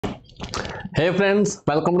Hey friends,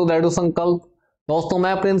 welcome to the edu संकल्प। दोस्तों,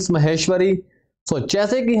 मैं प्रिंस महेश्वरी।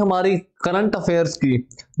 जैसे कि हमारी करंट अफेयर्स की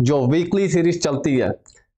जो वीकली सीरीज चलती है,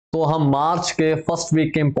 तो हम मार्च के फर्स्ट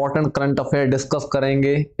वीक के इंपॉर्टेंट करंट अफेयर डिस्कस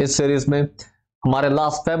करेंगे इस सीरीज में। हमारे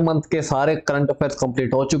लास्ट 5 मंथ के सारे करंट अफेयर्स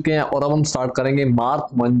कंप्लीट हो चुके हैं और अब हम स्टार्ट करेंगे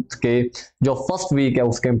मार्च मंथ के जो फर्स्ट वीक है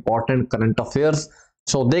उसके इंपॉर्टेंट करंट अफेयर्स।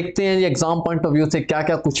 देखते हैं ये एग्जाम पॉइंट ऑफ व्यू से क्या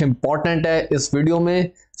क्या कुछ इंपॉर्टेंट है इस वीडियो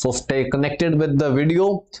में। Stay connected with the video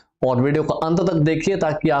और वीडियो को अंत तक देखिए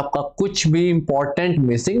ताकि आपका कुछ भी इंपॉर्टेंट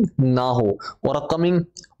मिसिंग ना हो। और अपकमिंग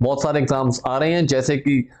बहुत सारे एग्जाम्स आ रहे हैं, जैसे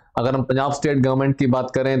कि अगर हम पंजाब स्टेट गवर्नमेंट की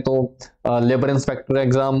बात करें तो labour inspector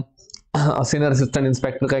exam, senior assistant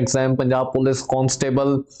inspector का exam, Punjab police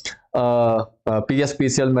constable,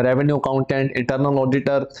 PSPCL में रेवेन्यू अकाउंटेंट, इंटरनल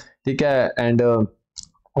ऑडिटर, ठीक है, एंड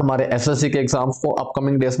हमारे एसएससी के एग्जाम्स को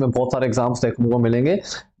अपकमिंग डेज में बहुत सारे एग्जाम्स देखने को मिलेंगे।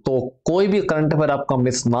 तो कोई भी करंट अफेयर आपका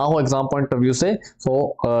मिस ना हो एग्जाम पॉइंट ऑफ व्यू से,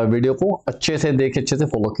 वीडियो को अच्छे से देखिए, अच्छे से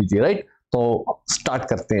फॉलो कीजिए। राइट, तो स्टार्ट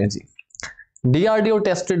करते हैं जी। DRDO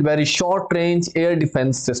tested very short range air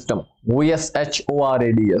defence system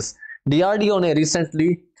VSHORADS। DRDO ने रिसेंटली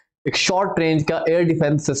एक शॉर्ट रेंज का एयर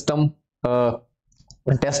डिफेंस सिस्टम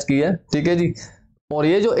टेस्ट किया है, ठीक है जी। और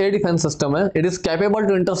ये जो एयर डिफेंस सिस्टम है, it is capable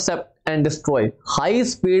to intercept and destroy high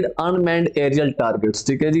speed unmanned aerial targets,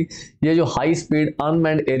 ठीक है जी। ये जो high speed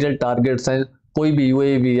unmanned aerial targets हैं, कोई भी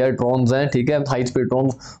यूएवी है, ड्रोन्स हैं, ठीक है, हाई स्पीड ड्रोन,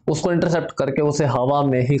 उसको इंटरसेप्ट करके उसे हवा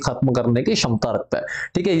में ही खत्म करने की क्षमता रखता है,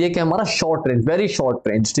 ठीक है। ये क्या हमारा short range, very short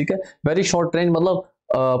range, ठीक है। वेरी शॉर्ट रेंज मतलब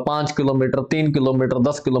 5 किलोमीटर, 3 किलोमीटर,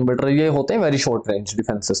 10 किलोमीटर, ये होते हैं very short range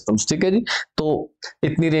defence systems, ठीक है जी। तो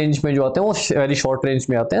इतनी रेंज में जो आते हैं वो वेरी शॉर्ट रेंज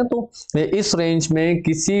में आते हैं। तो इस रेंज में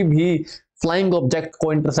किसी भी फ्लाइंग ऑब्जेक्ट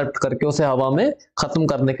को इंटरसेप्ट करके उसे हवा में खत्म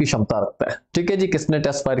करने की क्षमता रखता है, ठीक है जी। किसने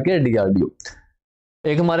टेस्ट फायर किया? डीआरडीओ।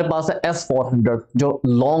 एक हमारे पास है S-400 जो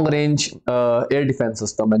long range air defence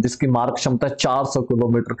system है, जिसकी मारक क्षमता है 400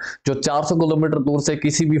 किलोमीटर, जो 400 किलोमीटर दूर से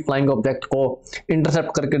किसी भी फ्लाइंग ऑब्जेक्ट को इंटरसेप्ट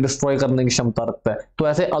करके डिस्ट्रॉय करने की क्षमता रखता है। तो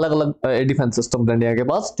ऐसे अलग अलग एयर डिफेंस सिस्टम है इंडिया के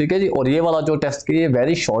पास, ठीक है जी। और ये वाला जो टेस्ट किया,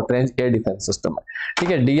 very short range air defence system है, ठीक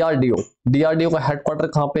है। डीआरडीओ का हेडक्वार्टर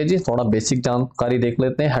कहां पे है जी? थोड़ा बेसिक जानकारी देख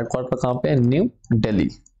लेते हैं। हेडक्वार्टर कहां पे है? न्यू दिल्ली,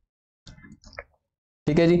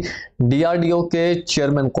 ठीक है जी। डीआरडीओ के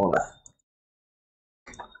चेयरमैन कौन है?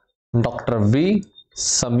 डॉक्टर वी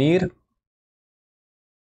समीर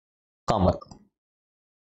कामत,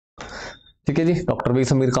 ठीक है जी। डॉक्टर वी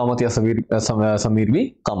समीर कामत या समीर वी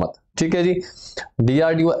कामत, ठीक है जी।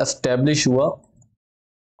 डीआरडीओ एस्टेब्लिश हुआ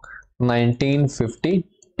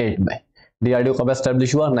 1958 में। डीआरडीओ कब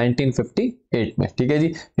एस्टेब्लिश हुआ? 1958 में, ठीक है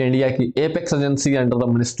जी। इंडिया की apex agency under the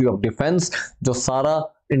ministry of defence, जो सारा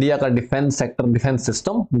इंडिया का डिफेंस सेक्टर, डिफेंस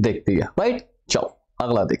सिस्टम देखती है। राइट, चलो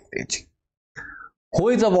अगला देखते हैं जी। Who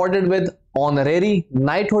is awarded with honorary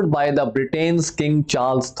knighthood by the Britain's King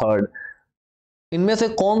Charles III? इनमें से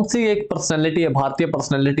कौन सी एक पर्सनैलिटी है, भारतीय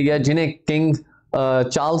पर्सनैलिटी है, जिन्हें किंग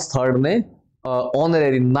चार्ल्स थर्ड ने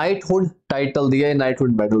ऑनरेरी नाइटहुड टाइटल दिया,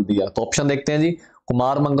 नाइटहुड मेडल दिया? तो ऑप्शन देखते हैं जी।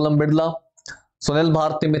 कुमार मंगलम बिड़ला, सुनील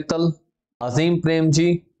भारती मित्तल, अजीम प्रेम जी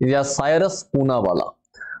या साइरस पूनावाला?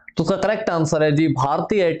 तो उसका करेक्ट आंसर है जी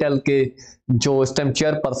भारती एयरटेल के जो इस टाइम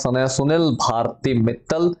चेयरपर्सन है सुनील भारती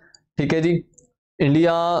मित्तल, ठीक है जी।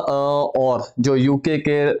 इंडिया और जो यूके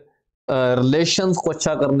के रिलेशंस को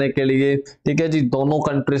अच्छा करने के लिए, ठीक है जी, दोनों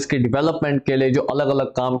कंट्रीज की डेवलपमेंट के लिए जो अलग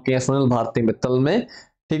अलग काम किए सुनील भारती मित्तल में,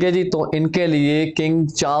 ठीक है जी। तो इनके लिए किंग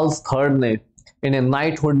चार्ल्स थर्ड ने इन्हें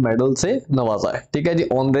नाइटहुड मेडल से नवाजा है, ठीक है जी,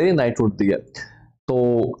 ऑनरेरी नाइटहुड दिया। तो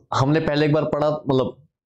हमने पहले एक बार पढ़ा, मतलब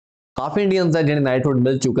काफी इंडियंस है जिन्हें नाइटहुड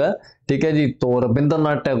मिल चुका है, ठीक है जी। तो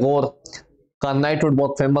रविंद्रनाथ टैगोर का नाइटहुड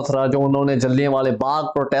बहुत फेमस रहा, जो उन्होंने जलियांवाला बाग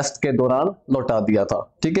प्रोटेस्ट के दौरान लौटा दिया था,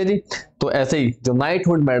 ठीक है जी। तो ऐसे ही जो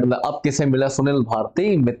नाइटहुड मेडल अब किसे मिला? सुनील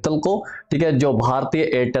भारती मित्तल को, ठीक है, जो भारतीय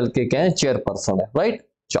एयरटेल के क्या है? चेयरपर्सन है। राइट,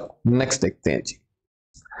 चलो नेक्स्ट देखते हैं जी।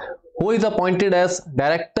 Who is appointed as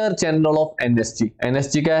director general of NSG?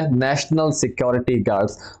 NSG क्या है? National security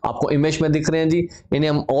guards. आपको इमेज में दिख रहे हैं जी। इन्हें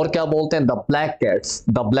हम और क्या बोलते हैं? The black cats,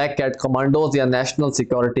 the black cat commandos या नेशनल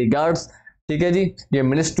सिक्योरिटी गार्ड्स, ठीक है जी। ये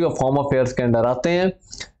मिनिस्ट्री ऑफ होम अफेयर्स के अंडर आते हैं।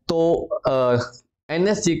 तो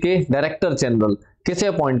एनएसजी के डायरेक्टर जनरल किसे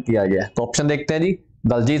अपॉइंट किया गया? तो ऑप्शन देखते हैं जी।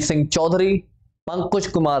 दलजीत सिंह चौधरी, पंकज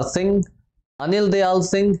कुमार सिंह, अनिल दयाल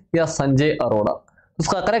सिंह या संजय अरोड़ा?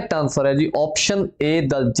 उसका करेक्ट आंसर है जी option A,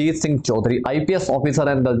 Daljit Singh Chaudhary. IPS officer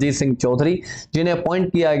है दलजीत सिंह चौधरी, जिन्हें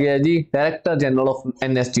अपॉइंट किया गया जी director general of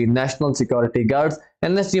NSG, national security guards.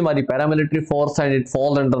 NSG हमारी paramilitary force and it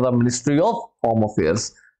falls under the ministry of home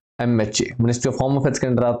affairs, MHA, ministry of home affairs के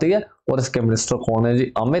under आती है। और इसके मिनिस्टर कौन है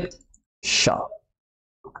जी? अमित शाह।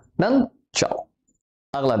 डन, चलो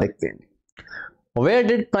अगला देखते हैं। Where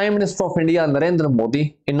did Prime Minister of India Narendra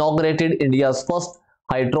Modi inaugurated India's first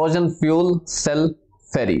hydrogen fuel cell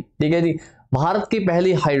फेरी? ठीक है जी, भारत की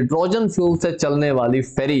पहली हाइड्रोजन फ्यूल से चलने वाली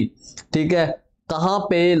फेरी, ठीक है, कहां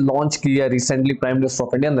पे लॉन्च की है recently prime minister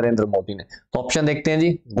of India Narendra Modi ने? तो ऑप्शन देखते हैं जी,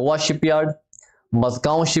 Goa shipyard,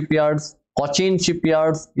 मस्गांव shipyards, Cochin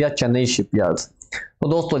shipyards या चेन्नई शिपयार्ड्स। तो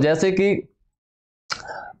दोस्तों जैसे कि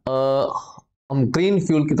हम ग्रीन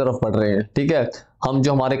फ्यूल की तरफ बढ़ रहे हैं, ठीक है, हम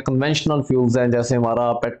जो हमारे कन्वेंशनल फ्यूल्स हैं जैसे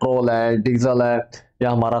हमारा पेट्रोल है, डीजल है या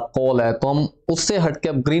हमारा कोल है, तो हम उससे हटके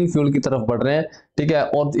अब ग्रीन फ्यूल की तरफ बढ़ रहे हैं, ठीक है।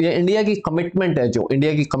 और ये इंडिया की कमिटमेंट है, जो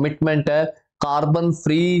इंडिया की कमिटमेंट है कार्बन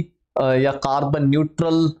फ्री या कार्बन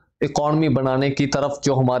न्यूट्रल इकोनॉमी बनाने की तरफ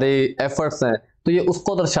जो हमारे एफर्ट्स हैं, तो ये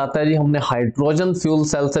उसको दर्शाता है जी। हमने हाइड्रोजन फ्यूल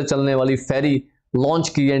सेल से चलने वाली फेरी लॉन्च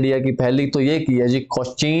की है इंडिया की पहली, तो ये की है जी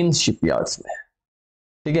कोचीन शिपयार्ड्स में,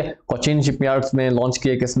 ठीक है। कोचीन शिपयार्ड्स में लॉन्च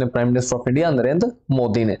किया किसने? Prime minister of India Narendra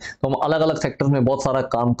Modi ने। तो हम अलग अलग सेक्टर्स में बहुत सारा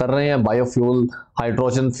काम कर रहे हैं, बायोफ्यूल,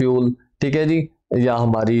 हाइड्रोजन फ्यूल, ठीक है जी, या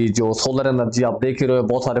हमारी जो सोलर एनर्जी आप देख ही रहे हो,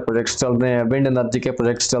 बहुत सारे प्रोजेक्ट्स चल रहे हैं, विंड एनर्जी के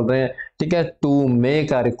प्रोजेक्ट्स चल रहे हैं, ठीक है, to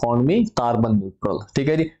make our economy carbon neutral, ठीक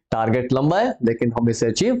है जी। टारगेट लंबा है लेकिन हम इसे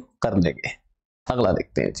अचीव कर लेंगे। अगला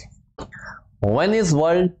देखते हैं जी, when is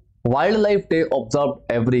world wild life day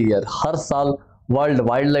observe every year? हर साल वर्ल्ड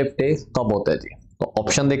वाइल्ड लाइफ डे कब होता है जी? तो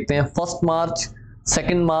ऑप्शन देखते हैं, 1 मार्च,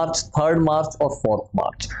 2 मार्च, 3 मार्च और 4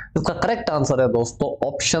 मार्च। इसका करेक्ट आंसर है दोस्तों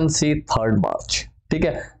ऑप्शन सी, 3 मार्च, ठीक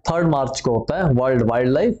है। 3 मार्च को होता है वर्ल्ड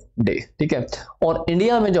वाइल्ड लाइफ डे, ठीक है। और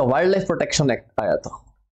इंडिया में जो वाइल्ड लाइफ प्रोटेक्शन एक्ट आया था,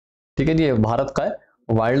 ठीक है जी, ये भारत का है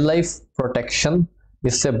वाइल्ड लाइफ प्रोटेक्शन,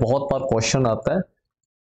 इससे बहुत बार क्वेश्चन आता है।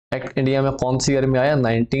 एक्ट इंडिया में कौन सी ईयर में आया?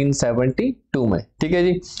 1972 में, ठीक है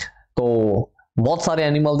जी। तो बहुत सारे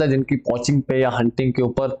एनिमल्स हैं जिनकी पॉचिंग पे या हंटिंग के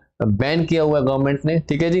ऊपर बैन किया हुआ है गवर्नमेंट ने,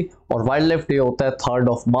 ठीक है जी। और वाइल्ड लाइफ डे होता है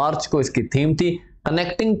 3 मार्च को। इसकी थीम थी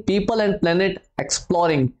connecting people and planet,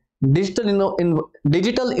 exploring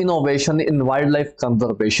digital innovation in wild life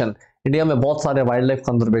conservation. India में बहुत सारे वाइल्ड लाइफ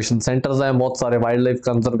कंजर्वेशन सेंटर्स हैं, बहुत सारे वाइल्ड लाइफ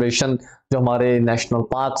कंजर्वेशन जो हमारे नेशनल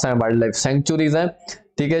पार्क्स हैं, वाइल्ड लाइफ सेंचुरीज हैं,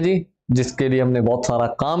 ठीक है जी, जिसके लिए हमने बहुत सारा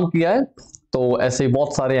काम किया है। तो ऐसे ही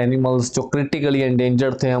बहुत सारे एनिमल्स जो क्रिटिकली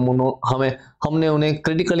एंडेंजर्ड थे, हमने उन्हें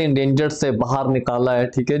क्रिटिकली एंडेंजर्ड से बाहर निकाला है,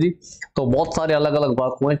 ठीक है जी। तो बहुत सारे अलग अलग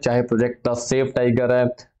वर्क हुए, चाहे प्रोजेक्ट द सेव टाइगर है,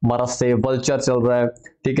 हमारा सेव वल्चर चल रहा है,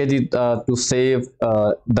 ठीक है जी, to save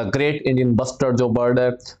the great Indian bustard जो बर्ड है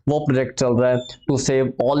वो प्रोजेक्ट चल रहा है, to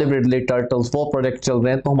save olive Ridley turtles वो प्रोजेक्ट चल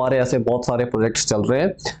रहे हैं। तो हमारे ऐसे बहुत सारे प्रोजेक्ट्स चल रहे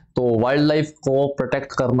हैं। तो वाइल्ड लाइफ को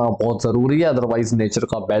प्रोटेक्ट करना बहुत जरूरी है, अदरवाइज नेचर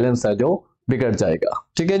का बैलेंस है जो बिगड़ जाएगा,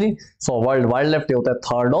 ठीक है जी। So world wild life day होता है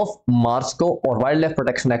 3 मार्च को। और वाइल्ड लाइफ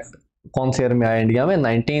प्रोटेक्शन एक्ट कौन से ईयर में आया इंडिया में?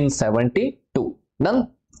 1972। डन।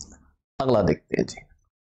 अगला देखते हैं जी,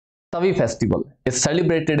 Tawi festival is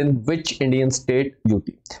celebrated in which Indian state?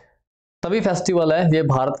 UT. Tawi festival है ये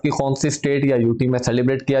भारत की कौन सी स्टेट या यूटी में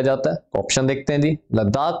सेलिब्रेट किया जाता है? ऑप्शन देखते हैं जी,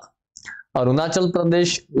 लद्दाख, अरुणाचल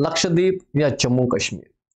प्रदेश, लक्षद्वीप या जम्मू कश्मीर।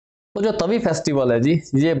 तो जो तवी फेस्टिवल है जी,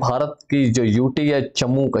 ये भारत की जो यूटी है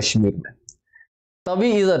जम्मू कश्मीर में। Tawi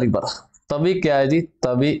is a river, Tawi क्या है जी?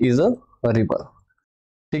 तवी इज अ रिवर,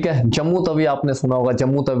 ठीक है। जम्मू तवी आपने सुना होगा,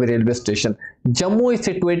 Jammu Tawi railway station. Jammu is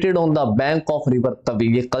situated on the bank of river Tawi.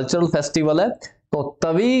 ये कल्चरल फेस्टिवल है। तो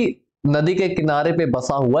तवी नदी के किनारे पे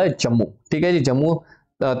बसा हुआ है जम्मू, ठीक है जी। जम्मू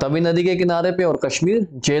तवी नदी के किनारे पे और कश्मीर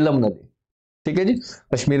झेलम नदी, ठीक है जी।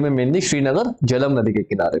 कश्मीर में मेनली श्रीनगर झेलम नदी के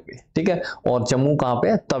किनारे पे, ठीक है। और जम्मू कहाँ पे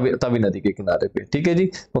है? तवी नदी के किनारे पे, ठीक है जी।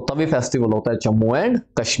 तो तवी फेस्टिवल होता है जम्मू एंड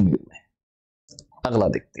कश्मीर में। अगला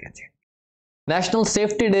देखते हैं जी, national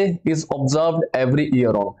safety day is observed every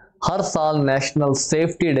year on. हर साल नेशनल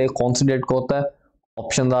सेफ्टी डे कौन सी डेट को होता है?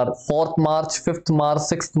 ऑप्शन आर 4 मार्च, 5 मार्च,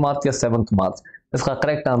 6 मार्च या 7 मार्च। इसका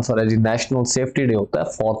करेक्ट आंसर है जी, नेशनल सेफ्टी डे होता है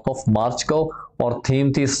 4 मार्च को। और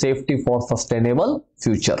थीम थी safety for sustainable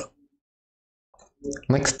future.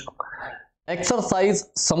 Next, exercise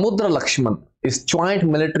समुद्र Lakshman is joint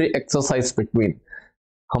military exercise between.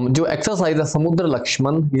 हम जो एक्सरसाइज है समुद्र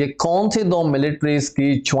लक्ष्मण, ये कौन सी 2 मिलिट्रीज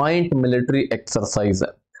की ज्वाइंट मिलिट्री एक्सरसाइज है?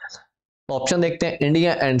 तो ऑप्शन देखते हैं,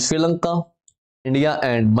 India and Sri Lanka, India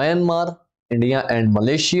and Myanmar, India and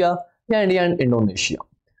Malaysia या इंडिया एंड इंडोनेशिया,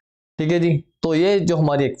 ठीक है जी। तो ये जो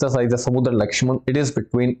हमारी एक्सरसाइज है समुद्र Lakshman, it is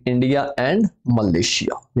between India and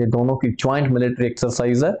Malaysia. ये दोनों की ज्वाइंट मिलिट्री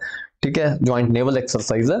एक्सरसाइज है, ठीक है, ज्वाइंट नेवल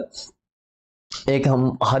एक्सरसाइज है। एक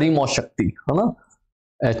हम हरिमौ शक्ति है ना,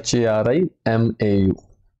 HARIMAU,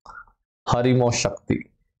 हरिमौ शक्ति,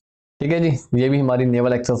 ठीक है जी। ये भी हमारी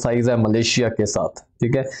नेवल एक्सरसाइज है मलेशिया के साथ,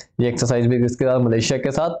 ठीक है। ये एक्सरसाइज भी किसके साथ? मलेशिया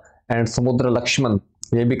के साथ। एंड समुद्र लक्ष्मण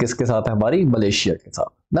ये भी किसके साथ है? हमारी मलेशिया के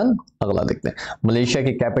साथ। डन। अगला देखते हैं, मलेशिया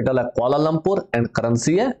की कैपिटल है कुआलालंपुर एंड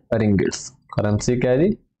करेंसी है रिंगिट्स। करेंसी क्या है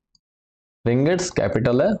जी? रिंगिट्स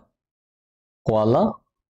कैपिटल है कुआला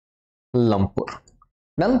लंपुर।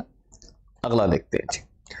 डन। अगला देखते हैं जी,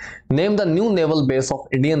 name the new naval base of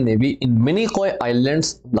Indian navy in Minicoy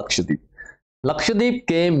islands Lakshadweep. Lakshadweep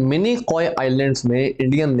के मिनीकॉय आइलैंड्स में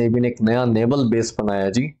इंडियन नेवी ने एक नया नेवल बेस बनाया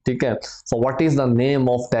जी, ठीक है। So what is the name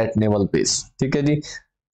of that naval base, ठीक है जी,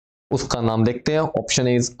 उसका नाम देखते हैं। Option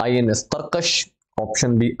A is INS Tarkash,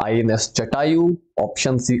 option B INS Jatayu,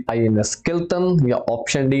 option C INS Kiltan, या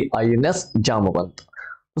ऑप्शन डी INS जामवंत।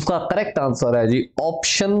 उसका करेक्ट आंसर है जी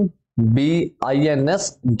ऑप्शन बी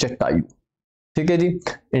INS जटायु, ठीक है जी।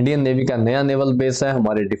 इंडियन नेवी का नया नेवल बेस है।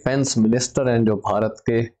 हमारे डिफेंस मिनिस्टर हैं जो भारत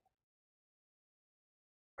के,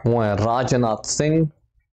 वो है राजनाथ सिंह,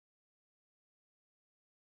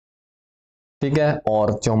 ठीक है।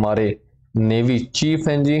 और जो हमारे नेवी चीफ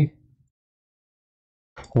हैं जी,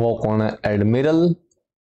 वो कौन है, admiral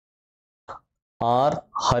R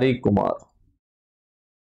Hari Kumar,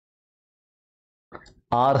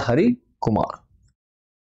 are Hari Kumar.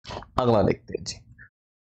 अगला देखते हैं जी,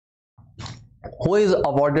 who is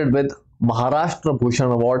awarded with Maharashtra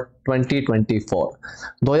Bhushan award 2024।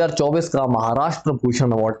 2024 का महाराष्ट्र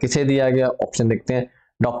भूषण अवार्ड किसे दिया गया? ऑप्शन देखते हैं,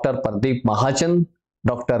 डॉक्टर प्रदीप महाजन,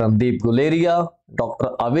 डॉक्टर रणदीप गुलेरिया,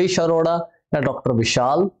 डॉक्टर अवेश अरोड़ा, या डॉक्टर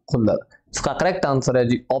विशाल खुल्लर। इसका करेक्ट आंसर है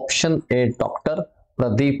जी ऑप्शन ए, डॉक्टर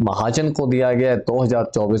प्रदीप महाजन को दिया गया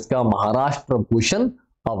 2024 का महाराष्ट्र भूषण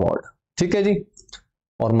अवार्ड, ठीक है जी।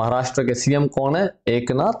 और महाराष्ट्र के CM कौन है?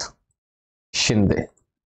 एकनाथ शिंदे।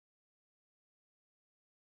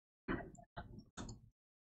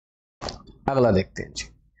 अगला देखते हैं जी,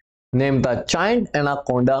 name the giant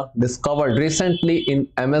anaconda discovered recently in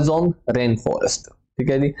Amazon rain forest, ठीक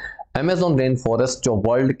है जी। अमेज़न रेन फॉरेस्ट जो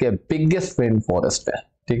वर्ल्ड के बिगेस्ट रेन फॉरेस्ट है,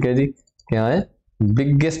 ठीक है जी, क्या है,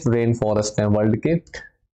 बिगेस्ट रेन फॉरेस्ट है वर्ल्ड के।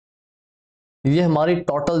 ये हमारी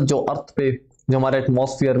टोटल जो अर्थ पे, जो हमारे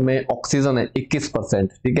एटमॉस्फेयर में ऑक्सीजन है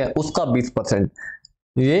 21%, ठीक है, उसका 20%,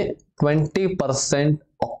 ये 20%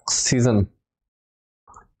 ऑक्सीजन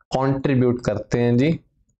कंट्रीब्यूट करते हैं जी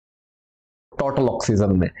टोटल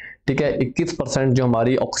ऑक्सीजन में, ठीक है। 21% जो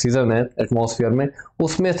हमारी ऑक्सीजन है एटमॉस्फेयर में,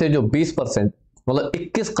 उसमें से जो 20%, मतलब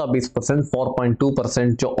 21 का 20%,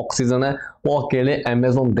 4.2% जो ऑक्सीजन है वो अकेले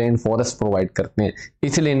अमेज़न रेन फॉरेस्ट प्रोवाइड करते हैं।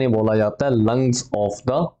 इसलिए इन्हें बोला जाता है लंग्स ऑफ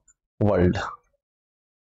द वर्ल्ड,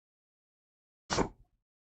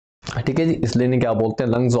 ठीक है जी। इसलिए इन्हें क्या बोलते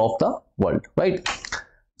हैं? Lungs of the world, right.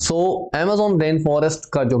 So Amazon rain forest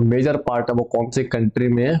का जो मेजर पार्ट है वो कौन सी कंट्री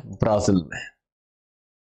में है? ब्राजील में।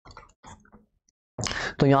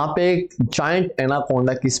 तो यहाँ पे एक जायंट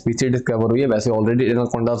एनाकोंडा की स्पीसी डिस्कवर हुई है। वैसे ऑलरेडी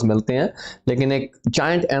एनाकोंडास मिलते हैं, लेकिन एक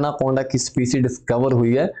जायंट एनाकोंडा की स्पीसी डिस्कवर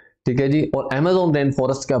हुई है, ठीक है जी। और अमेज़न रेन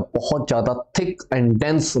फॉरेस्ट का बहुत ज्यादा thick and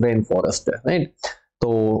dense rain forest है, राइट।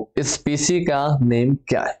 तो इस स्पीसी का नेम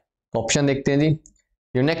क्या है? ऑप्शन देखते हैं जी,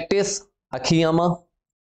 यूनेक्टिस अखियामा,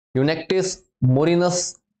 यूनेक्टिस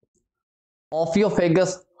मोरिनस,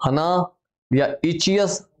 ऑफियोफेगस हना, या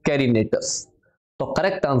इचियस कैरिनेटस। तो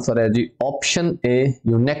करेक्ट आंसर है जी ऑप्शन ए,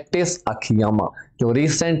 यूनेक्टिस अखियामा, जो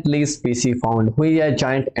रिसेंटली स्पीसी फाउंड हुई है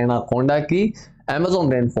जायंट एनाकोंडा की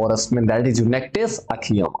अमेज़न रेन फॉरेस्ट में, दैट इज यूनेक्टिस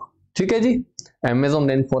अखियामा, ठीक है जी। अमेज़न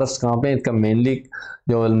रेन फॉरेस्ट कहां पे? इसका मेनली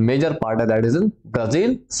जो मेजर पार्ट है that is in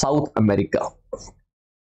Brazil, south America.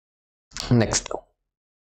 Next,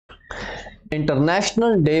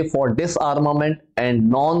 international day for डिसआर्मामेंट and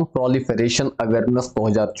non proliferation awareness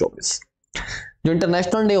 2024। जो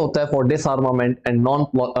इंटरनेशनल डे होता है फॉर डिसआर्मामेंट एंड नॉन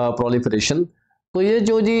प्रोलिफरेशन, तो ये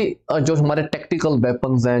जो हमारे टेक्टिकल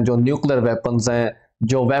वेपन्स हैं, जो न्यूक्लियर वेपन्स हैं,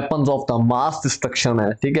 जो weapons of the mass destruction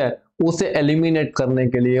है, ठीक है, उसे एलिमिनेट करने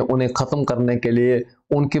के लिए, उन्हें खत्म करने के लिए,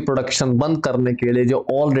 उनकी प्रोडक्शन बंद करने के लिए, जो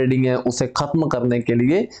ऑलरेडी है उसे खत्म करने के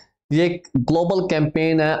लिए ये एक ग्लोबल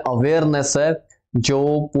कैंपेन है, अवेयरनेस है,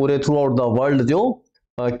 जो पूरे थ्रू आउट द वर्ल्ड जो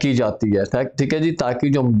की जाती है, ठीक है जी। ताकि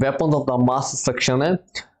जो weapons of the mass destruction है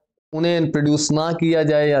उन्हें प्रोड्यूस ना किया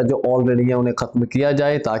जाए, या जो ऑलरेडी है उन्हें खत्म किया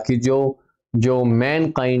जाए, ताकि जो मैन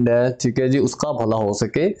काइंड है, ठीक है जी, उसका भला हो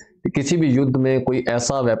सके। किसी भी युद्ध में कोई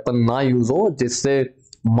ऐसा वेपन ना यूज हो जिससे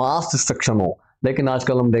मास डिस्ट्रक्शन हो। लेकिन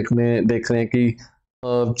आजकल हम देख रहे हैं कि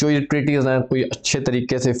जो ये ट्रीटीज हैं कोई अच्छे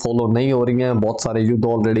तरीके से फॉलो नहीं हो रही हैं, बहुत सारे युद्ध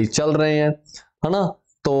ऑलरेडी चल रहे हैं, है ना।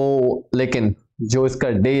 तो लेकिन जो इसका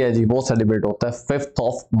डे है जी वो सेलिब्रेट होता है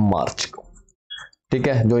 5 मार्च को, ठीक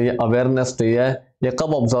है। जो ये अवेयरनेस डे है ये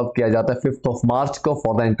कब ऑब्जर्व किया जाता है? 5 मार्च को,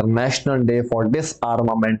 for the international day for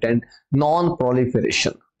डिसआर्मामेंट and non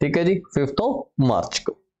proliferation, ठीक है जी, 5 मार्च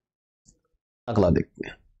को। अगला देखते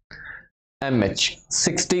हैं,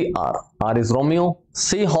 MH-60R, R is Romeo,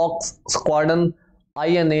 Seahawks squadron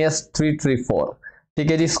INAS 334,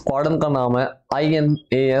 ठीक है जी, स्क्वाड्रन का नाम है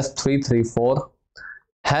INAS 334,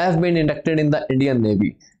 have been inducted in the Indian navy.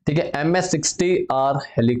 ठीक है। MS-60R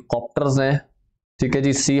हेलीकॉप्टर्स हैं, ठीक है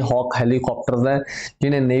जी, सी हॉक हेलीकॉप्टर्स हैं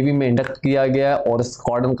जिन्हें नेवी में इंडक्ट किया गया है और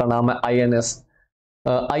स्क्वाड्रन का नाम है INAS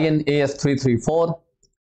 334,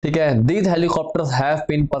 ठीक है। These helicopters have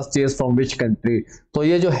been purchase from which country, तो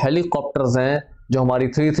ये जो हेलीकॉप्टर्स हैं जो हमारी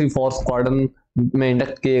 334 स्क्वाड्रन में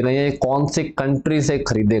इंडक्ट किए गए हैं, ये कौन सी कंट्री से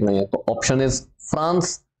खरीदे गए हैं? तो option is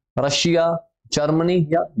France, Russia, Germany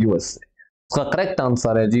या यूएसए। इसका करेक्ट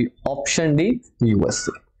आंसर है जी ऑप्शन डी,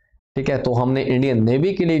 यूएसए, ठीक है। तो हमने इंडियन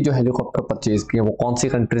नेवी के लिए जो हेलीकॉप्टर परचेज किए वो कौन सी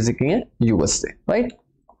कंट्री से किए हैं? USA, right.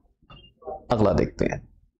 अगला देखते हैं,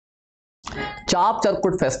 चाप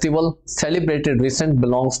चरकुट festival celebrated recent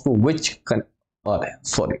belongs to which,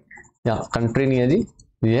 sorry यहाँ कंट्री नहीं है जी,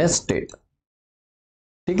 ये स्टेट,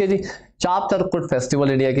 ठीक है जी। चाप चरकुट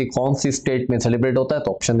फेस्टिवल इंडिया की कौन सी स्टेट में सेलिब्रेट होता है?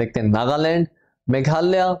 तो ऑप्शन देखते हैं, नागालैंड,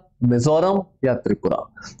 मेघालय, मिजोरम या त्रिपुरा।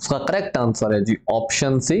 उसका करेक्ट आंसर है जी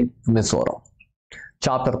ऑप्शन सी, मिजोरम।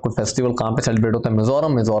 चाप चरकुट फेस्टिवल कहां पे सेलिब्रेट होता है?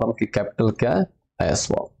 मिजोरम। मिजोरम की कैपिटल क्या है?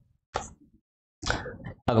 ऐसवाल।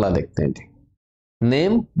 अगला देखते हैं जी,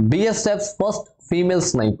 name BSF first female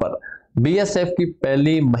sniper, BSF की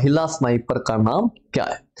पहली महिला स्नाइपर का नाम क्या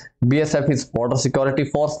है? BSF is border security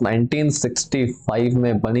force, 1965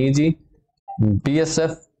 में बनी जी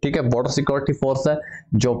BSF, ठीक है। बॉर्डर सिक्योरिटी फोर्स है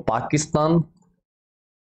जो पाकिस्तान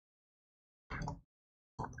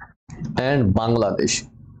एंड बांग्लादेश,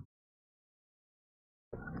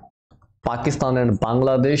 पाकिस्तान एंड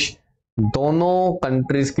बांग्लादेश दोनों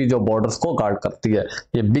कंट्रीज की जो बॉर्डर्स को गार्ड करती है।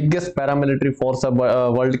 ये बिगेस्ट पैरामिलिट्री फोर्स है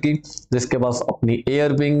वर्ल्ड की, जिसके पास अपनी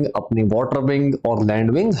एयर विंग, अपनी वाटर विंग और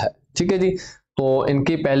लैंड विंग है, ठीक है जी। तो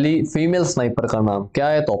इनकी पहली फीमेल स्नाइपर का नाम क्या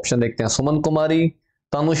है? तो ऑप्शन देखते हैं, सुमन कुमारी,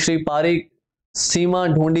 तनुश्री पारिक, सीमा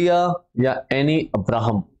ढूंढिया या एनी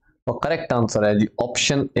अब्राहम। तो करेक्ट आंसर है जी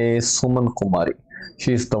option A, Suman Kumari.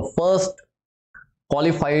 She is the first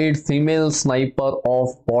qualified female sniper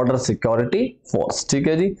of border security force, ठीक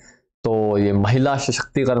है जी। तो ये महिला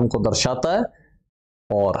सशक्तिकरण को दर्शाता है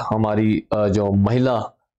और हमारी जो महिला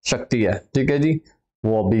शक्ति है, ठीक है जी,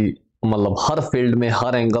 वो अभी मतलब हर फील्ड में,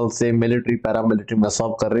 हर एंगल से मिलिट्री पैरामिलिट्री में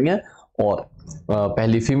सर्व कर रही है और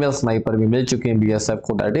पहली फीमेल स्नाइपर भी मिल चुकी है BSF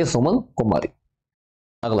को, दैट इज सुमन कुमारी।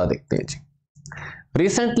 अगला देखते हैं जी,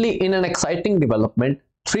 recently in an exciting development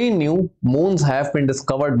 3 new moons have been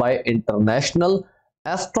discovered by international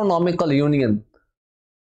astronomical union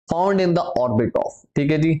found in the orbit of,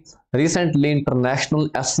 ठीक है जी। रिसेंटली इंटरनेशनल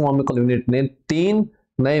एस्ट्रोनॉमिकल यूनिट ने 3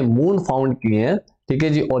 नए मून फाउंड किए हैं, ठीक है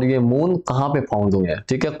जी। और ये मून कहां पे फाउंड हुए हैं,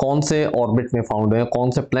 ठीक है, कौन से ऑर्बिट में फाउंड हुए हैं,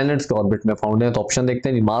 कौन से प्लैनेट्स के ऑर्बिट में फाउंड हुए हैं? तो ऑप्शन देखते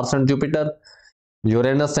हैं जी, Mars and Jupiter,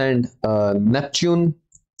 Uranus and Neptune,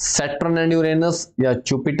 Saturn and Uranus या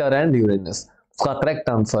जुपिटर एंड यूरेनस। उसका करेक्ट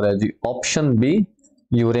आंसर है जी option B,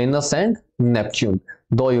 Uranus and Neptune.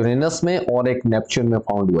 2 Uranus में और एक नेपच्यून में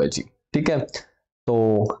फाउंड हुआ है जी, ठीक है। तो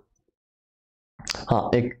हाँ,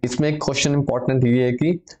 एक इसमें एक क्वेश्चन इंपॉर्टेंट ये है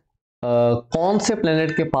कि कौन से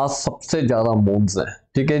प्लेनेट के पास सबसे ज्यादा मून्स हैं,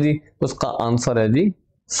 ठीक है जी। उसका आंसर है जी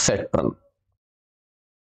सैटर्न,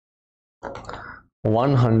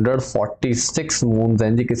 146 मून्स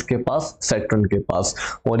हैं जी किसके पास? सैटर्न के पास।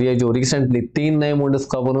 और ये जो रिसेंटली 3 नए मून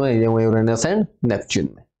डिस्कवर हुए ये हुए यूरेनस एंड नेपच्यून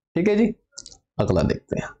में, ठीक है जी। अगला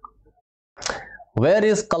देखते हैं, where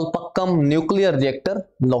is Kalpakkam nuclear reactor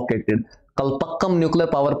located? Kalpakkam nuclear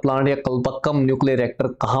power plant या कल्पक्कम न्यूक्लियर रिएक्टर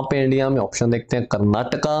कहां पे इंडिया में? ऑप्शन देखते हैं,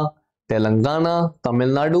 कर्नाटका, तेलंगाना,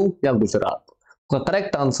 तमिलनाडु या गुजरात। तो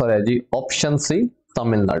करेक्ट आंसर है जी ऑप्शन सी,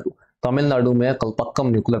 तमिलनाडु। तमिलनाडु में कल्पक्कम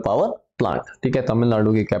न्यूक्लियर पावर प्लांट, ठीक है।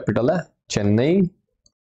 तमिलनाडु की कैपिटल है चेन्नई।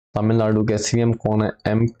 तमिलनाडु के CM कौन है?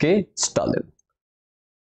 MK Stalin.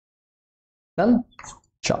 डन,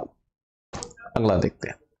 चलो अगला देखते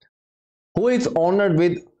हैं, who is honoured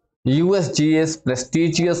with USGS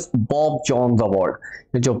prestigious Bob Johns award?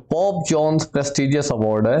 ये जो बॉब जॉन्स प्रेस्टिजियस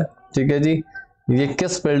अवार्ड है, ठीक है जी, ये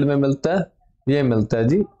किस फील्ड में मिलता है? ये मिलता है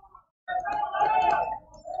जी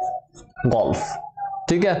गोल्फ,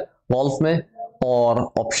 ठीक है, गोल्फ में। और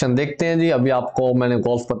ऑप्शन देखते हैं जी, अभी आपको मैंने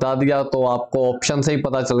गोल्फ बता दिया तो आपको ऑप्शन से ही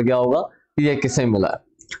पता चल गया होगा कि ये किसे मिला है।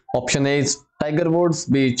 Option A tiger woods,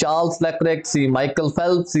 B Charles Leclerc, C Michael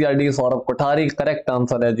Phelps या D Saurabh Kothari. Correct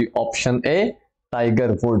answer है जी ऑप्शन ए,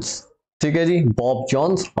 टाइगर वुड्स, ठीक है जी, Bob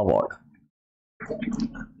Johns award.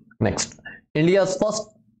 Next, India first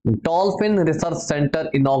dolphin research centre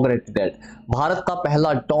inaugurated eight? Bharat का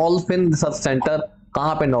पहला डॉल्फिन रिसर्च सेंटर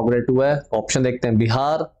कहां पे inaugurate हुआ है? ऑप्शन देखते हैं,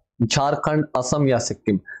 बिहार, झारखंड, असम या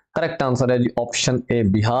सिक्किम। करेक्ट आंसर है जी ऑप्शन ए,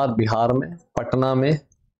 बिहार। बिहार में पटना में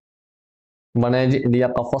बना है जी इंडिया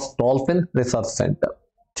का फर्स्ट डॉल्फिन रिसर्च सेंटर,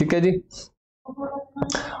 ठीक है जी।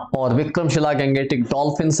 और विक्रमशिला गैंगेटिक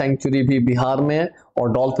डॉल्फिन सेंचुरी भी बिहार में है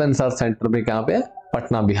और डॉल्फिन रिसर्च सेंटर भी कहां पे है?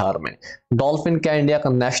 पटना बिहार में। डॉल्फिन क्या इंडिया का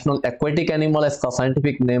नेशनल एक्वेटिक एनिमल है? इसका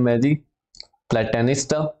साइंटिफिक नेम है जी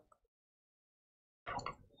प्लेटेनिस्टा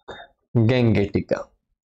गैंगेटिका।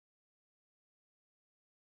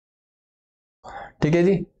 ठीक है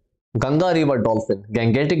जी। Ganga river dolphin,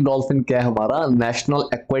 Gangetic dolphin क्या है हमारा नेशनल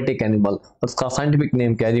एक्वेटिक एनिमल, उसका साइंटिफिक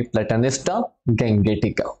नेम क्या है जी प्लेटेनिस्टा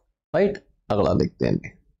गैंगेटिका। राइट, अगला देखते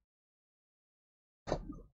हैं।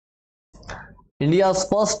 India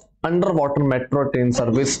first under water metro train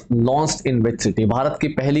service launched in which city? Bharat की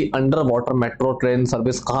पहली under water metro train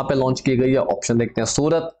service कहां पे लॉन्च की गई है? ऑप्शन देखते हैं,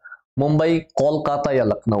 सूरत, मुंबई, कोलकाता या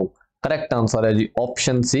लखनऊ। करेक्ट आंसर है जी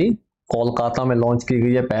ऑप्शन सी, कोलकाता में लॉन्च की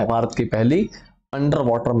गई है भारत की पहली under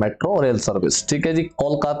water metro rail service. ठीक है जी,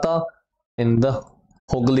 Kolkata in the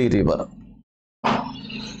Hooghly river,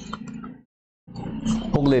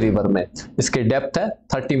 Hooghly river में। इसकी डेप्थ है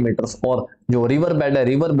 30 मीटर्स और जो रिवर बेड है,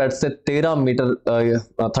 रिवर बेड से 13 मीटर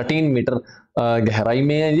 13 मीटर गहराई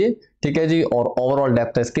में है ये। ठीक है जी, और ओवरऑल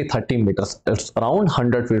डेप्थ है इसकी 30 metres, it's around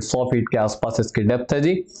 100 feet, 100 feet के आसपास इसकी डेप्थ है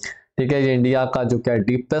जी। ठीक है जी, इंडिया का जो क्या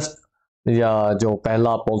डीपेस्ट या जो पहला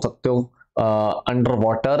आप बोल सकते हो अंडर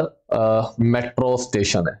वाटर मेट्रो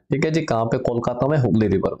स्टेशन है। ठीक है जी, कहां पे? कोलकाता में, हुगली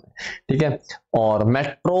रिवर में। ठीक है, और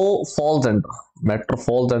metro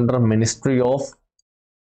falls under ministry of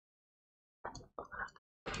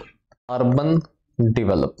urban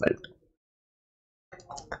development.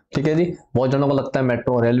 ठीक है जी, बहुत जनों को लगता है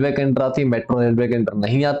मेट्रो रेलवे के अंडर आती है, मेट्रो रेलवे के अंडर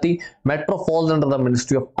नहीं आती। Metro falls under the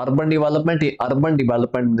ministry of urban development, ये अर्बन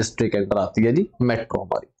डेवलपमेंट मिनिस्ट्री के अंडर आती है जी मेट्रो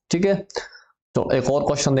हमारी। ठीक है, तो एक और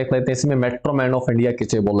क्वेश्चन देख लेते हैं इसमें, मेट्रो मैन ऑफ इंडिया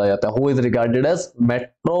किसे बोला जाता है? Who is regarded as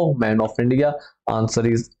metro man of India? Answer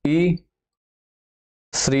is E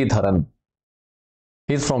Sreedharan,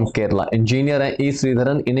 is from Kerala, engineer है ई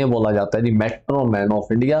श्रीधरन, इन्हें बोला जाता है जी मेट्रो मैन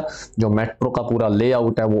ऑफ इंडिया। जो मेट्रो का पूरा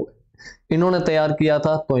लेआउट है वो इन्होंने तैयार किया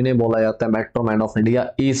था, तो इन्हें बोला जाता है मेट्रो मैन ऑफ इंडिया,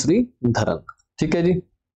 ई श्रीधरन। ठीक है जी,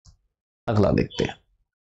 अगला देखते हैं।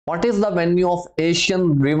 What is the venue of Asian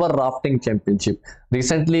River Rafting Championship?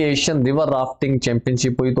 Recently Asian River Rafting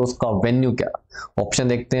Championship हुई, तो उसका वेन्यू क्या? ऑप्शन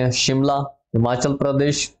देखते हैं, शिमला हिमाचल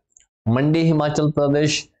प्रदेश, मंडी हिमाचल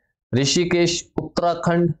प्रदेश, ऋषिकेश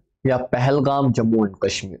उत्तराखंड या पहलगाम जम्मू एंड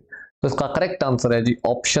कश्मीर। तो इसका करेक्ट आंसर है जी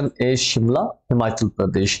option A Shimla Himachal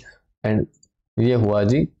Pradesh, and ये हुआ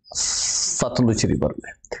जी सतलुज रिवर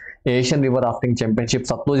में। Asian river rafting championship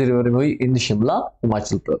Sutlej river में हुई इन शिमला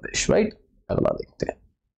हिमाचल प्रदेश। राइट, अगला देखते हैं।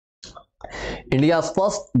 India's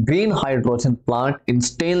first green hydrogen plant in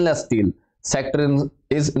stainless steel sector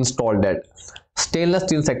is installed at? Stainless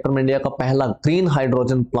steel sector में इंडिया का पहला ग्रीन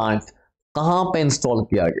हाइड्रोजन प्लांट कहां पे इंस्टॉल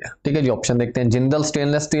किया गया? ठीक है जी, ऑप्शन देखते हैं, Jindal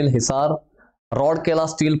stainless steel Hisar, Rourkela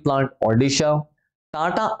steel plant Odisha,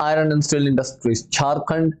 Tata iron and steel industries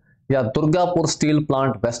Jharkhand या Durgapur steel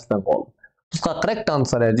plant waste Bengal. उसका करेक्ट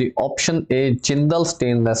आंसर है जी option A Jindal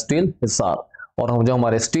stainless steel Hisar. और जो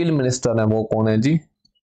हमारे स्टील मिनिस्टर है वो कौन है जी?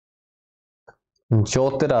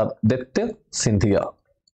 Jyotiraditya Scindia.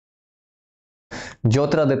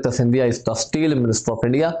 Jyotiraditya Scindia is the steel minister of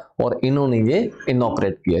India और इन्होंने ये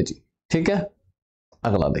इनॉग्रेट किया जी। ठीक है,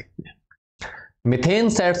 अगला देखते हैं। Methane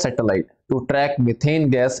set satellite to track methane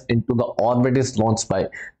gas into the orbit is launch by?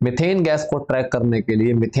 Methane gas को ट्रैक करने के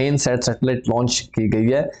लिए मिथेन सैट सैटेलाइट लॉन्च की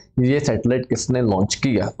गई है। ये सैटेलाइट किसने लॉन्च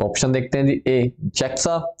किया? तो ऑप्शन देखते हैं जी, ए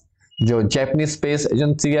जैक्सा जो जापानीज स्पेस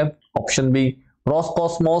एजेंसी है, ऑप्शन बी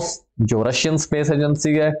रोसकॉस्मोस जो रशियन स्पेस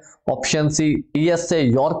एजेंसी है, option C ESA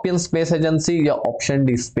European space agency या ऑप्शन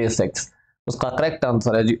डी स्पेसएक्स। उसका करेक्ट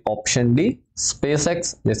आंसर है जी ऑप्शन डी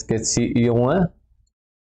स्पेसएक्स, जिसके सीईओ हैं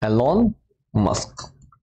एलोन मस्क।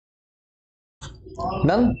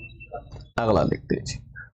 डन, अगला देखते हैं जी।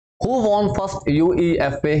 Who won first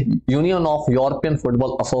UEFA union of European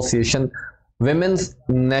football association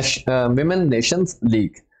women Nations league?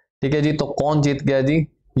 ठीक है जी, तो कौन जीत गया जी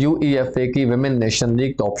यूईएफए की विमेन नेशन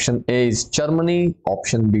लीग? तो option A is Germany,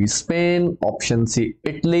 option B Spain, option C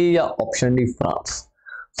Italy या ऑप्शन डी फ्रांस।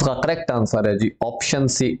 उसका करेक्ट आंसर है जी ऑप्शन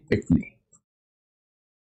सी इटली।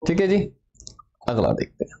 ठीक है जी, अगला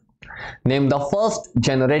देखते हैं। Name the first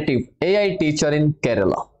generative AI teacher इन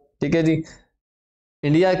केरला? ठीक है जी,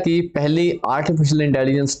 इंडिया की पहली आर्टिफिशियल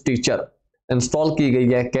इंटेलिजेंस टीचर इंस्टॉल की गई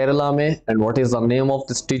है केरला में, and what is the name of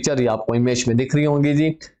this teacher? ये आपको इमेज में दिख रही होंगी जी।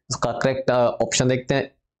 इसका करेक्ट ऑप्शन देखते हैं,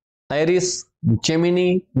 आयरिस,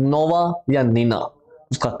 जेमिनी, नोवा या नीना।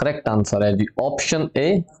 उसका करेक्ट आंसर है जी ऑप्शन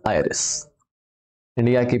ए आयरिस।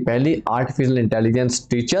 इंडिया की पहली आर्टिफिशियल इंटेलिजेंस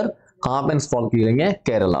टीचर कहां पे इंस्टॉल की गई है?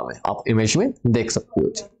 केरला में, आप इमेज में देख सकते हो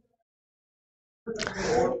जी।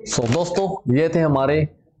 सो दोस्तों, ये थे हमारे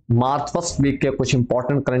मार्च फर्स्ट वीक के कुछ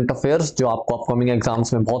इंपॉर्टेंट करंट अफेयर्स जो आपको अपकमिंग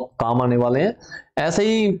एग्जाम्स में बहुत काम आने वाले हैं। ऐसे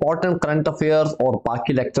ही इंपॉर्टेंट करंट अफेयर्स और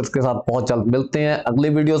बाकी लेक्चर्स के साथ बहुत जल्द मिलते हैं अगले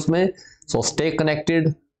वीडियोस में। So stay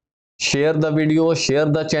connected, share the video, share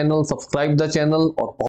the channel, subscribe the channel और